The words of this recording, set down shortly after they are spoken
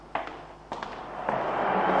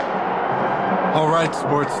All right,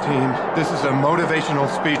 sports team, this is a motivational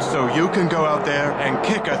speech so you can go out there and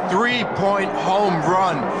kick a 3-point home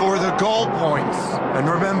run for the goal points. And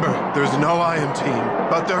remember, there's no I in team,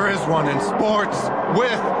 but there is one in Sports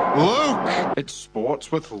with Luke. It's Sports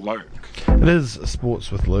with Luke. It is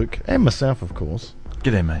Sports with Luke, and myself, of course.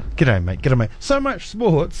 G'day, mate. G'day, mate. G'day, mate. So much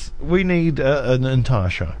sports, we need an entire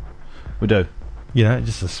show. We do. You know,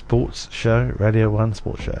 just a sports show, Radio 1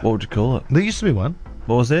 sports show. What would you call it? There used to be one.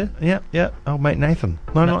 What was there? Yeah. Oh, mate, Nathan.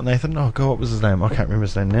 No, not Nathan. Oh, God, what was his name? I can't remember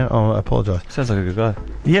his name now. Oh, I apologise. Sounds like a good guy.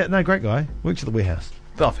 Yeah, no, great guy. Works at the warehouse.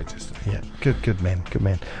 Oh, fantastic. Yeah, good man.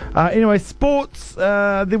 Anyway, sports,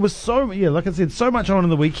 there was like I said, so much on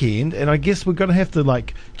in the weekend, and I guess we're going to have to,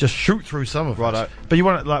 just shoot through some of it. But you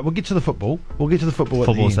want to, we'll get to the football.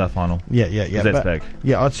 Football South final. Yeah. That's big.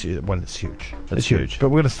 Yeah, it's huge. It's huge. But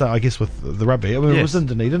we're going to start, I guess, with the rubby. I mean, It was in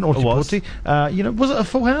Dunedin, Ōtepoti. Was it a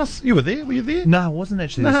full house? You were there? Were you there? No, I wasn't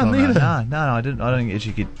actually. No, neither. No, I didn't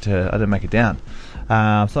actually I didn't make it down. So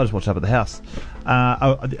I just watched up at the house.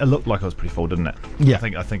 It looked like it was pretty full, didn't it? Yeah.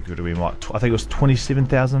 I think it would have been I think it was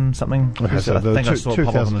 27,000 something. Okay, so I think I saw it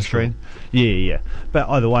pop up on the screen. Yeah. But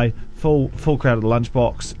either way, full crowd at the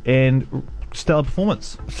lunchbox and stellar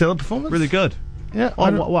performance. Really good. Yeah.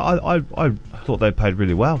 I thought they played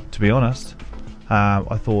really well, to be honest.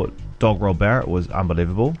 I thought Dog-Roll Barrett was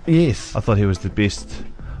unbelievable. Yes. I thought he was the best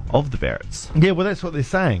of the Barretts. Yeah, well, that's what they're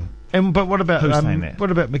saying. But what about Who's saying that?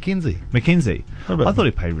 What about McKenzie? I thought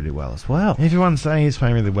he played really well as well. Everyone's saying he's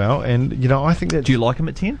playing really well, and I think that. Do you like him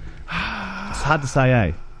at 10? It's hard to say,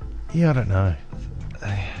 eh? Yeah, I don't know.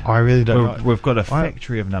 I really don't know. We've got a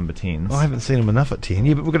factory of number 10s. I haven't seen him enough at 10.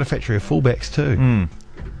 Yeah, but we've got a factory of fullbacks too.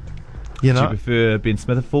 Do you prefer Ben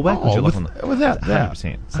Smith at fullback? Without that,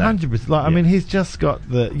 100%. 100%. I mean, he's just got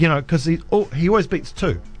the because he always beats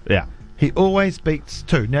two. Yeah. He always beats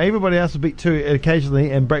two. Now, everybody else will beat two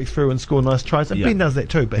occasionally and break through and score nice tries. And Ben does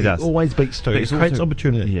that too, but he always beats two. He creates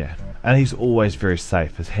opportunity. Yeah. And he's always very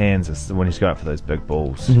safe. His hands, when he's going for those big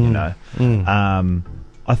balls, I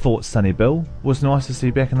thought Sonny Bill was nice to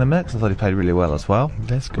see back in the mix. I thought he played really well as well.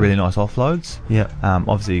 That's good. Really nice offloads. Yeah.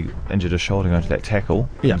 Obviously injured his shoulder going to that tackle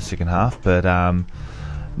in the second half. But,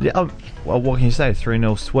 what can you say?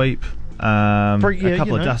 3-0 sweep. A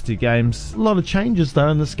couple of dusty games. A lot of changes though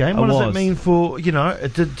in this game. What does that mean for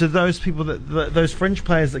did those people those French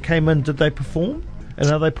players that came in, did they perform?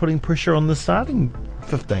 And are they putting pressure on the starting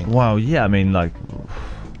 15? Well, yeah. I mean,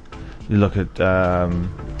 you look at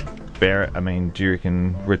Barrett. I mean, do you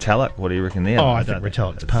reckon Retallick? What do you reckon there? Oh, I think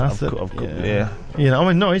Retallick's past it. Yeah. He's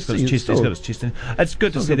got his chest in. It's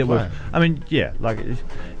good to see that.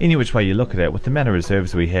 Any which way you look at it, with the amount of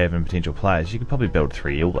reserves we have and potential players, you could probably build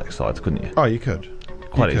 3 All Black sides, couldn't you? Oh, you could.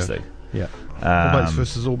 Quite easily. Yeah. All Blacks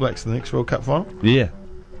versus All Blacks in the next World Cup final? Yeah.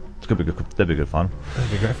 That'd be a good fun. That'd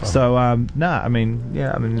be great fun. So,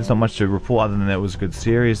 there's not much to report other than that it was a good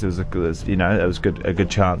series. It was a good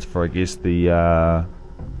chance for, I guess, the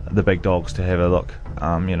big dogs to have a look,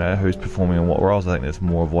 who's performing in what roles. I think that's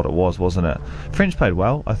more of what it was, wasn't it? French played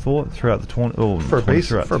well, I thought, throughout the tournament. For a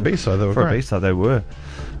B-side, they were great. For a B-side, they were.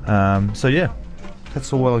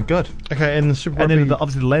 That's all well and good. Okay, and the Super Rugby... And then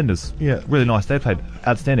obviously the Landers. Yeah. Really nice. They played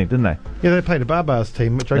outstanding, didn't they? Yeah, they played a Barbars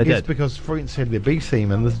team, which I guess because France had their B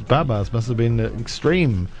team, and this Barbars must have been an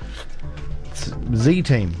extreme Z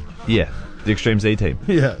team. Yeah. The Extreme Z team.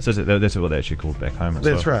 Yeah. So that's what they actually called back home.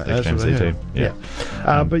 That's right. The Extreme Z team. Yeah.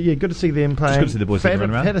 But good to see them playing. It's good to see the boys run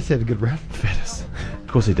around. Faddis had a good run. Faddis. Of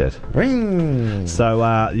course he did. Ring. So,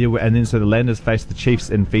 so the Landers faced the Chiefs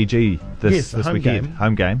in Fiji this weekend.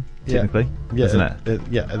 Home game, technically. Yeah. Isn't it?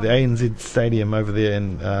 At the ANZ Stadium over there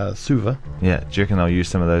in Suva. Yeah. Do you reckon they'll use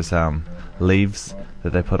some of those leaves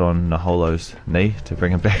that they put on Naholo's knee to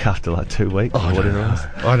bring him back after 2 weeks or whatever it was?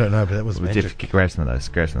 I don't know, but that was magic. Grab some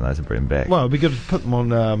of those and bring him back. Well, it'd be good to put them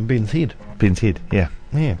on Ben's head. Yeah.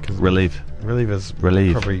 Yeah, because Relieve. Probably,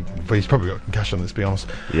 but he's probably got concussion, let's be honest.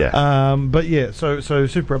 Yeah. So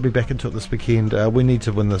Super Rugby back into it this weekend. We need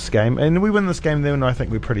to win this game, and we win this game then I think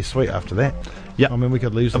we're pretty sweet after that. Yeah. I mean, we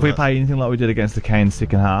could lose. If we play anything like we did against the Canes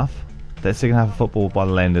second half, that second half of football by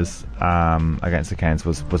the Landers against the Canes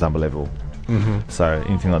was unbelievable. Mm-hmm. So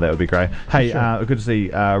anything like that would be great. Hey, good to see.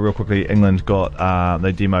 Real quickly, England got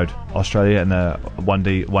they demoed Australia in the one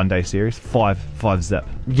day series, 5-0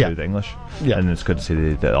 to the English. Yeah, and it's good to see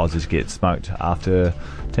the Aussies get smoked after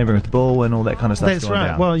tampering with the ball and all that kind of stuff. That's right.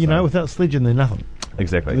 Down. Well, without sledging, they're nothing.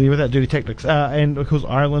 Exactly. Without dirty tactics, and of course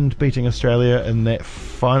Ireland beating Australia in that the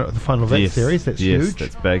final of that series. That's huge.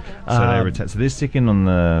 That's big. So they're second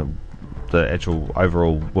on the actual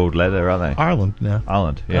overall world ladder, are they? Ireland now.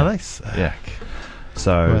 Ireland, yeah. Are they? Yeah.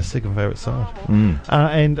 So my second favourite side. mm.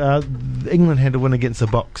 And England had to win against a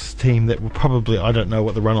box team that would probably, I don't know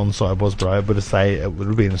what the run-on side was, but I would say it would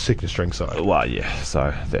have been a second-string side. Well, yeah.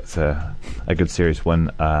 So that's a good series win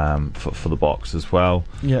for the box as well.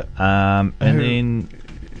 Yeah. And then,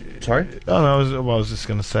 sorry. Oh no, I was just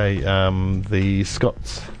going to say the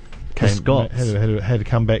Scots. Scots had to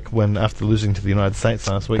come back win after losing to the United States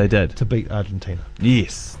last week. They did to beat Argentina.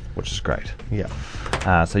 Yes, which is great.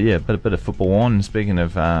 Yeah. So yeah, bit of football on. Speaking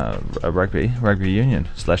of rugby union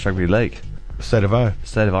 / rugby league. State of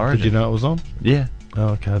Origin. Did you know it was on? Yeah.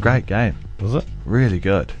 Oh, okay. Great game. Was it? Really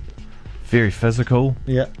good. Very physical.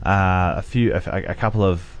 Yeah. A couple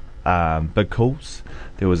of big calls.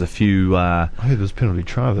 There was a few. I heard there was a penalty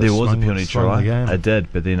try. There was a penalty try. I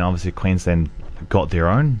did, but then obviously Queensland got their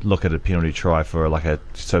own look at a penalty try for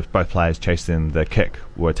so both players chasing the kick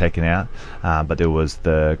were taken out, but there was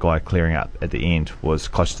the guy clearing up at the end was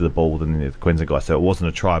closer to the ball than the Queensland guy, so it wasn't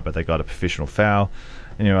a try, but they got a professional foul.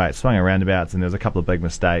 Anyway, it swung around roundabouts, and there was a couple of big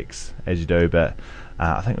mistakes, as you do, but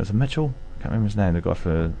I think it was a Mitchell, can't remember his name, the guy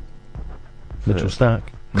for Mitchell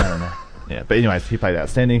Stark. No. Yeah, but anyways, he played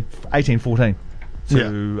outstanding. 18-14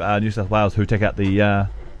 to New South Wales, who take out the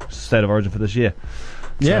State of Origin for this year.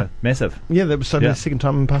 Yeah. So, massive. Yeah, that was the second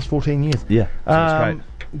time in the past 14 years. Yeah, so that's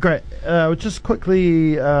great. Great. Just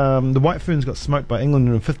quickly, the White Ferns got smoked by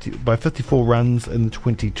England by 54 runs in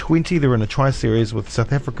 2020. They were in a tri-series with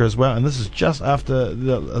South Africa as well, and this is just after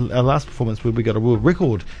our last performance where we got a world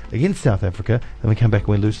record against South Africa, and we came back and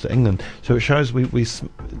we lose to England. So it shows we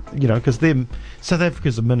because South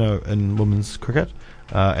Africa's a minnow in women's cricket,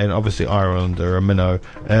 and obviously Ireland are a minnow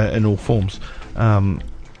in all forms.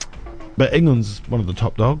 But England's one of the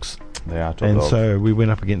top dogs. They are top and dogs. So we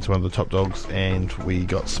went up against one of the top dogs and we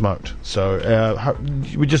got smoked. So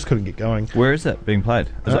we just couldn't get going. Where is it being played?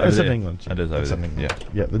 It's in England. It is over there.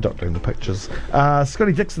 Yeah, the doctor in the pictures.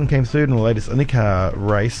 Scotty Dixon came third in the latest IndyCar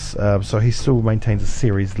race, so he still maintains a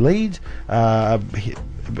series lead.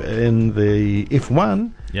 In the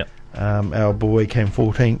F1, our boy came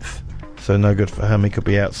 14th. So no good for him. He could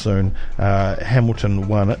be out soon. Hamilton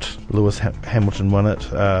won it. Lewis Hamilton won it.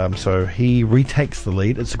 So he retakes the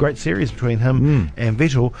lead. It's a great series between him and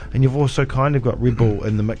Vettel. And you've also kind of got Red Bull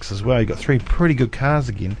in the mix as well. You've got three pretty good cars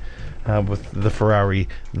again, with the Ferrari,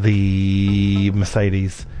 the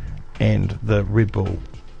Mercedes, and the Red Bull.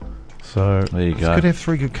 So there you it's go. good to have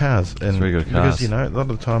three good cars. And three good cars. Because, a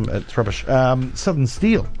lot of the time it's rubbish. Southern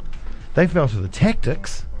Steel, they fell to the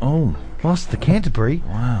Tactics. Oh. Lost to Canterbury.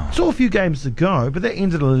 Wow. Still a few games to go, but that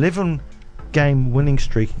ended an 11-game winning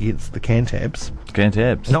streak against the Cantabs.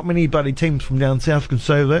 Not many bloody teams from down south can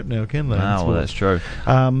say that now, can they? No, well, that's true.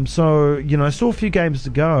 So, still a few games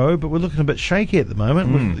to go, but we're looking a bit shaky at the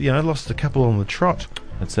moment. We've, lost a couple on the trot.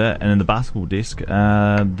 That's it. And in the basketball desk,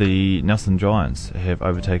 the Nelson Giants have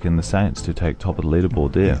overtaken the Saints to take top of the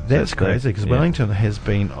leaderboard there. That's crazy, because Wellington has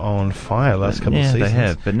been on fire last couple of seasons. Yeah, they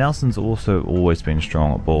have. But Nelson's also always been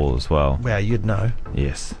strong at ball as well. Well, you'd know.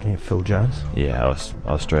 Yes. Yeah, Phil Jones. Yeah, I was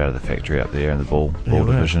straight out of the factory up there in the ball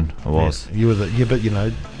division. I was. Yeah, you were but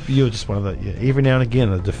you were just one of the. Every now and again,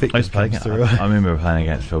 a defective comes through. I remember playing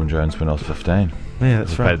against Phil Jones when I was 15. Yeah,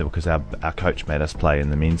 that's right. Because our coach made us play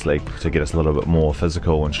in the men's league to get us a little bit more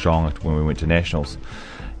physical and strong when we went to nationals.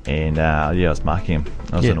 And I was marking him.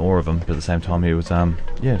 I was in awe of him, but at the same time he was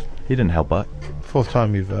he didn't help but. Fourth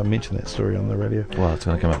time you've mentioned that story on the radio. Well, it's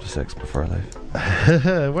going to come up to 6 before I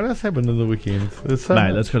leave. What else happened in the weekend?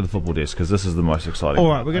 Mate, let's go to the football desk because this is the most exciting.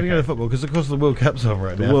 All right, we're going to go to football because of course the World Cup's on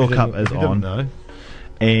right now. The World Cup is on.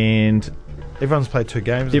 And everyone's played 2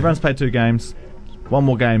 games. Everyone's played 2 games. One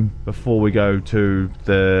more game before we go to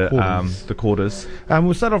the quarters.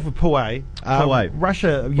 We'll start off with Pool A.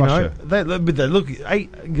 Russia, they look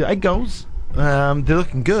 8 goals. They're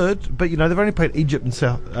looking good, but they've only played Egypt and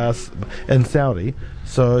Saudi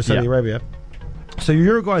Arabia. So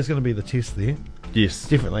Uruguay is going to be the test there. Yes,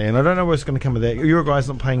 definitely. And I don't know what's going to come of that. Uruguay's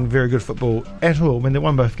not playing very good football at all. I mean, they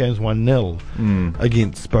won both games 1-0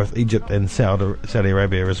 against both Egypt and Saudi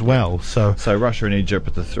Arabia as well. So Russia and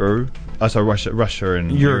Egypt are through. Russia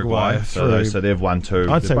and Uruguay. So they've won 2.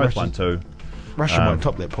 I'd say both won 2. Russia might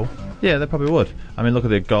top that pool. Yeah, they probably would. I mean, look at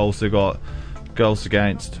their goals. They've got goals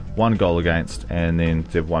against, 1 goal against, and then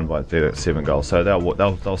they've won by 7 goals. So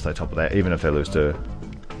they'll stay top of that, even if they lose to.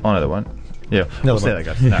 Oh no, they won't. Yeah, we'll see how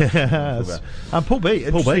that goes. No. Pool B.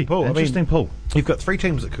 Interesting pool. You've got 3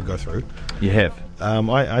 teams that could go through. You have.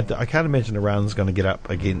 I can't imagine Iran's going to get up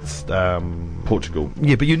against Portugal.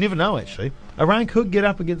 Yeah, but you never know, actually. Iran could get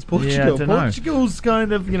up against Portugal. Yeah, Portugal's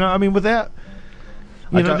kind of, without...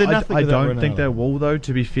 I don't think they will, though,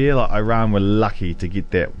 to be fair. Like, Iran were lucky to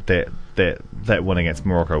get that win against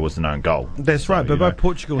Morocco was an own goal. That's right, but both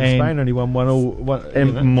Portugal and Spain only won one all.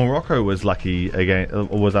 And Morocco was unlucky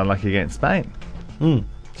against Spain.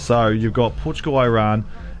 So you've got Portugal, Iran,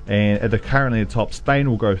 and at currently the top, Spain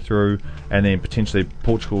will go through, and then potentially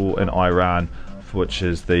Portugal and Iran, which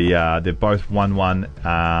is they're both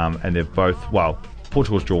 1-1, and they're both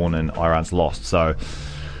Portugal's drawn and Iran's lost. So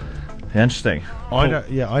interesting. I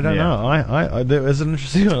don't know. I there is an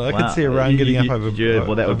interesting one. I could see Iran getting up over. Yeah,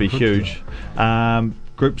 well, that would be huge.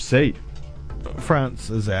 Group C. France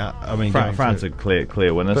is out. I mean, France are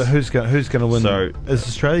clear winners. But who's going to win? So is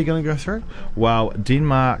Australia going to go through? Well,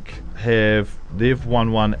 Denmark they've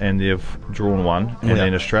won one and they've drawn one, and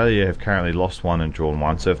then Australia have currently lost one and drawn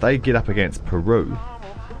one. So if they get up against Peru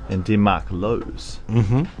and Denmark lose,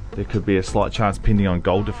 there could be a slight chance, pending on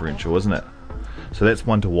goal differential, isn't it? So that's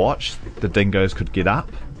one to watch. The Dingoes could get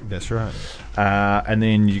up. That's right. And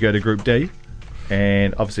then you go to Group D,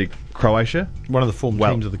 and obviously Croatia. One of the form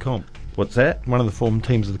teams of the comp. What's that? One of the form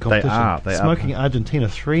teams of the competition. They smoking are. Argentina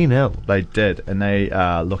 3-0. They did, and they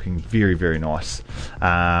are looking very, very nice.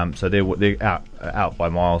 So they're out by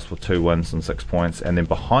miles with 2 wins and 6 points, and then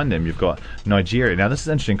behind them you've got Nigeria. Now this is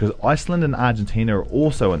interesting because Iceland and Argentina are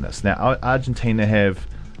also in this. Now Argentina have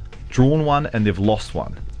drawn one and they've lost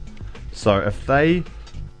one. So if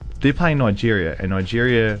they're playing Nigeria, and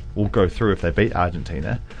Nigeria will go through if they beat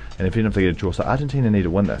Argentina, and even if they get a draw. So Argentina need to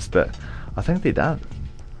win this, but I think they're done.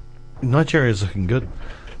 Nigeria's looking good.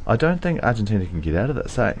 I don't think Argentina can get out of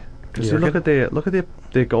this, because look at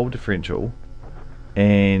their goal differential,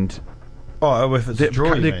 and if it's a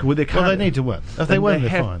draw, they need to win. If they win,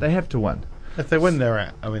 they're fine. They have to win. If they win, they're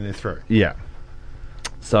out. I mean, they're through. Yeah.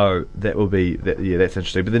 So that will be that's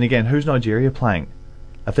interesting. But then again, who's Nigeria playing?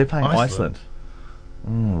 If they're playing Iceland.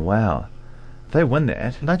 Wow. If they win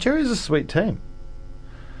that, Nigeria's a sweet team.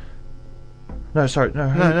 No.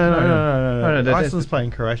 Iceland's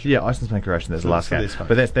playing Croatia. Yeah, Iceland's playing Croatia. That's the last game.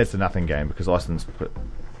 But that's a nothing game because Iceland's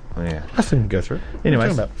Iceland can go through.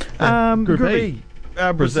 Anyways, Group B.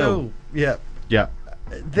 Brazil. Yeah.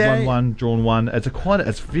 1-1, drawn 1.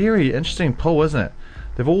 It's very interesting pool, isn't it?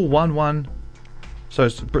 They've all won 1. So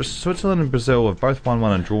Switzerland and Brazil have both won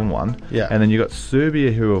 1 and drawn 1. Yeah. And then you've got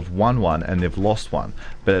Serbia who have won 1 and they've lost 1.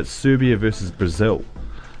 But it's Serbia versus Brazil.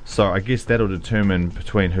 So I guess that'll determine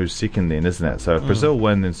between who's second then, isn't it? So if Brazil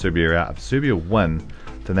win, then Serbia are out. If Serbia win,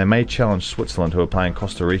 then they may challenge Switzerland, who are playing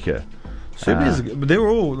Costa Rica. They're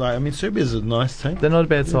all Serbia's a nice team. They're not a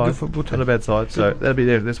bad side. Good football team. Not a bad side. So that'll be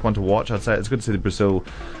there. That's one to watch. I'd say it's good to see the Brazil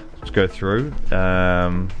go through.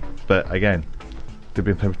 But again, they've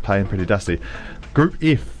been playing pretty dusty. Group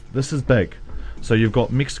F. This is big. So you've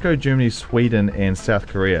got Mexico, Germany, Sweden, and South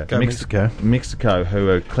Korea. Mexico, who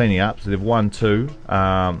are cleaning up. So they've won 2,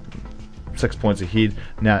 6 points ahead.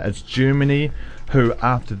 Now it's Germany, who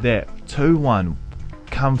after that 2-1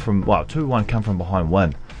 come from behind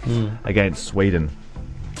win against Sweden.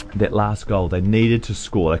 That last goal they needed to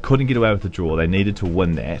score. They couldn't get away with the draw. They needed to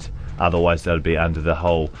win that. Otherwise, they would be under the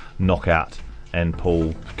whole knockout and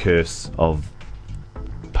pool curse of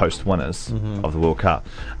post winners of the World Cup,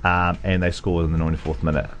 and they scored in the 94th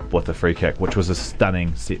minute with a free kick, which was a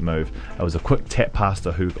stunning set move. It was a quick tap past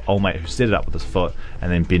to old mate who set it up with his foot and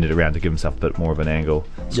then bent it around to give himself a bit more of an angle.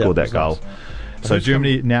 Scored that goal. Nice. So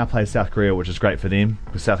Germany now plays South Korea, which is great for them.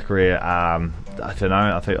 Because South Korea, I don't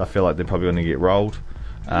know. I feel like they're probably going to get rolled.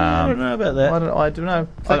 I don't know about that. I don't know.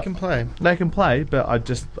 They can play. They can play, but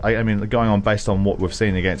I mean, going on based on what we've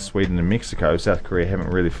seen against Sweden and Mexico, South Korea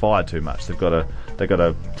haven't really fired too much. They've got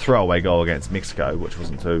a throwaway goal against Mexico, which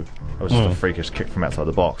wasn't too. It was just a freakish kick from outside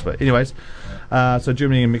the box. But anyways, so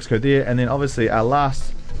Germany and Mexico there, and then obviously our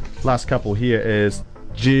last couple here is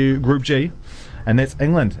Group G, and that's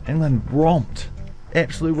England. England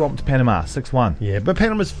absolutely romped Panama 6-1. Yeah, but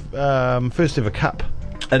Panama's first ever cup.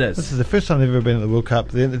 It is. This is the first time they've ever been at the World Cup.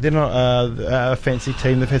 They're not a fancy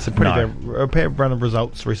team. They've had some pretty bad run of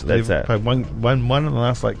results recently. They've played one in the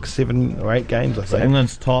last 7 or 8 games, I think. So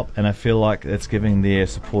England's top, and I feel like it's giving their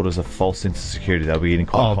supporters a false sense of security. They'll be getting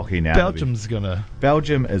quite cocky now. Belgium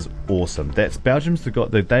is awesome. Belgium's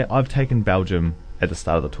I've taken Belgium at the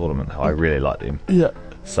start of the tournament. I really like them. Yeah.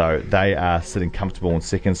 So they are sitting comfortable in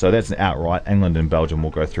second. So that's an outright. England and Belgium will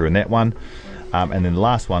go through in that one. And then the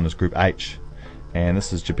last one is Group H. And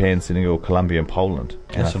this is Japan, Senegal, Colombia, and Poland.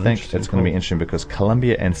 And I think it's going to be interesting because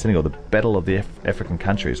Colombia and Senegal, the battle of the African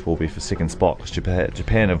countries, will be for second spot because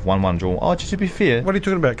Japan have 1-1 draw. Oh, just to be fair. What are you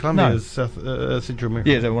talking about? Colombia is Central America.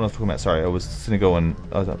 Yeah, that's what I was talking about. Sorry, it was Senegal and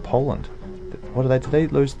Poland. What did they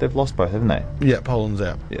lose? They've lost both, haven't they? Yeah, Poland's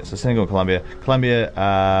out. Yeah, so Senegal and Colombia. Colombia,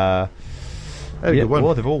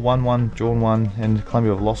 they've all 1-1, drawn 1, and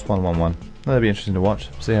Colombia have lost 1-1-1. That'll be interesting to watch.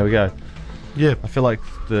 See how we go. Yeah. I feel like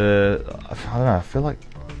I feel like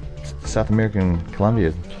South American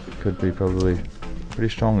Colombia could be probably pretty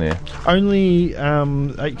strong there. Only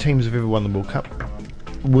 8 teams have ever won the World Cup.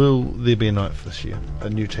 Will there be a 9th this year? A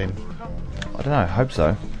new team? I don't know. I hope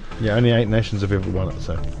so. Yeah, only 8 nations have ever won it.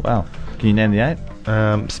 So, Wow. Can you name the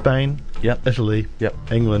 8? Spain, Yep. Italy, Yep.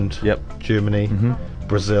 England, Yep. Germany,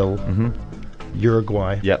 Brazil,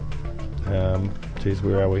 Uruguay. Yep. Geez,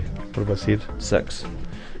 where are we? What have I said? 6.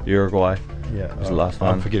 Uruguay. Yeah, Was the last I'm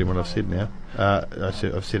one. forgetting what I've said now. I've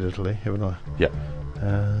said Italy, haven't I? Yep.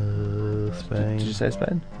 Spain. Did you say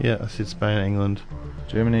Spain? Yeah, I said Spain, England.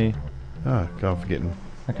 Germany. Oh, God, I'm forgetting.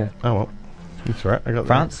 Okay. Oh well, that's right. I got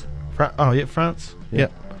France. Oh yeah, France. Yeah.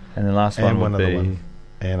 Yep. And the last And one one would other be. one.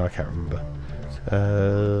 And I can't remember.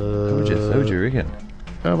 Who would you reckon?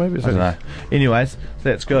 Oh, maybe it's I don't only, know. Anyways,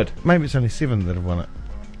 that's good. maybe it's only 7 that have won it.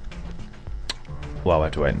 Well, we'll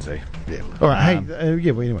have to wait and see. Yeah. All right.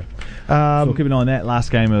 Yeah. Well, anyway. So we'll keep an eye on that.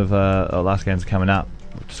 Last games are coming up.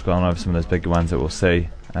 We've just gone over some of those bigger ones that we'll see,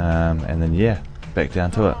 and then back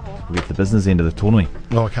down to it. We'll get to the business end of the tournament.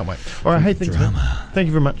 Oh, I can't wait. All right. Hey, thanks, man. Thank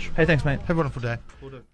you very much. Hey, thanks, mate. Have a wonderful day.